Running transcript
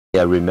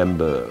I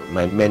remember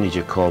my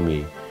manager called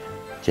me,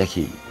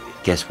 Jackie,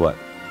 guess what?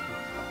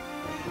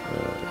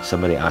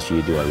 Somebody asked you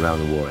to do around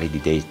the world 80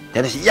 days.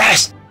 Then I said,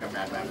 yes!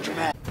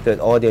 The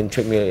audience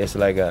treat me as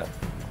like a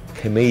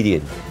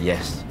comedian,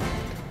 yes.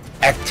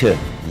 Actor,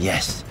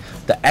 yes.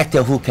 The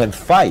actor who can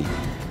fight,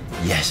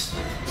 yes.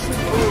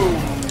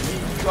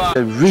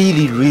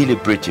 Really, really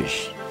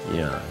British,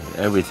 yeah,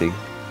 everything.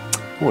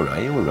 All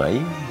right,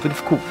 but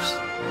of course.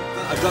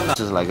 This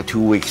is like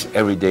 2 weeks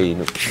every day, you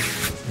know,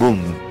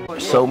 boom.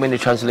 So many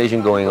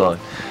translation going on,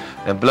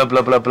 and blah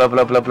blah blah blah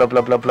blah blah blah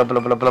blah blah blah blah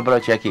blah blah blah.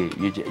 Jackie,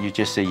 you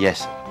just say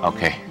yes,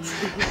 okay.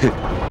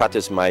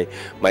 Practice my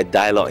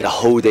dialogue the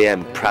whole day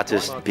and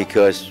practice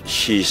because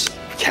she's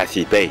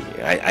Kathy Bay.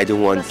 I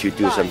don't want to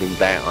do something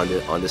bad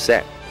on the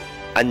set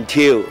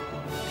until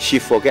she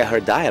forget her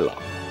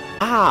dialogue.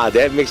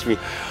 That makes me,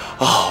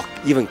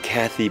 even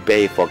Kathy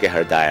Bay forget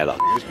her dialogue.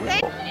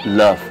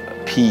 Love,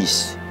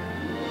 peace,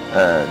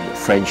 and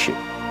friendship.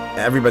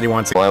 Everybody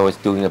wants it. I was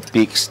doing a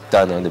big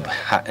stunt on the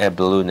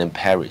balloon in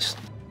Paris.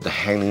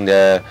 Hanging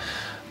there,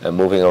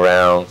 moving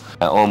around.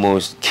 I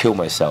almost killed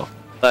myself.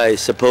 I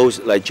suppose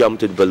like jump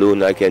to the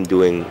balloon I can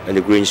do in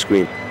the green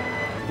screen,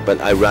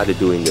 but I rather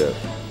doing the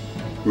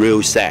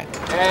real set.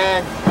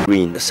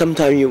 Green.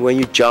 Sometimes when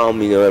you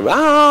jump, you know,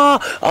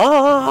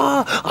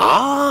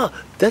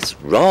 that's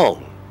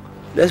wrong.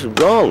 That's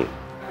wrong.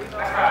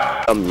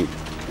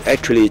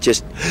 Actually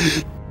just.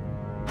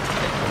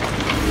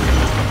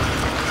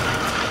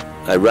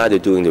 I'd rather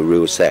doing the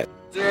real set.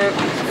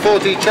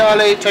 40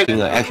 Charlie,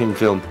 in an action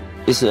film,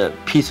 it's a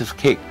piece of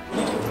cake.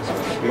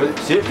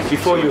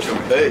 Before you,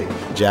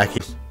 Jackie.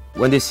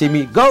 when they see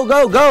me, go,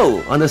 go,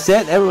 go on the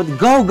set, everybody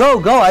go, go,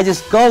 go. I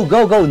just go,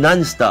 go, go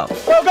non-stop.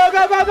 Go, go,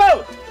 go, go,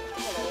 go.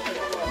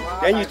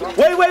 Then you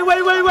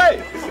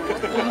wait.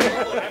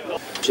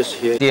 Just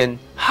here. Then,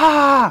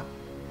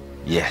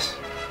 yes,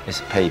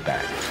 it's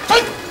payback.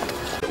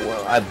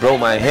 Well, I broke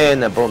my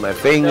hand, I broke my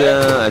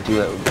finger. I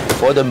do it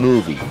for the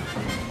movie.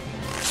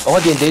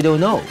 Audience, they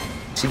don't know.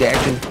 See the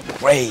action,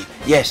 great,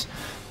 yes.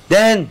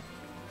 Then,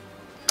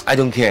 I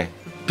don't care.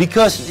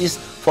 Because it's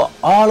for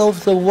all over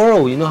the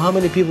world. You know how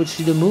many people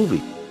see the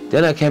movie?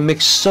 Then I can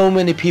make so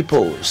many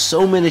people,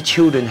 so many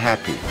children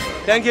happy.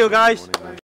 Thank you, guys.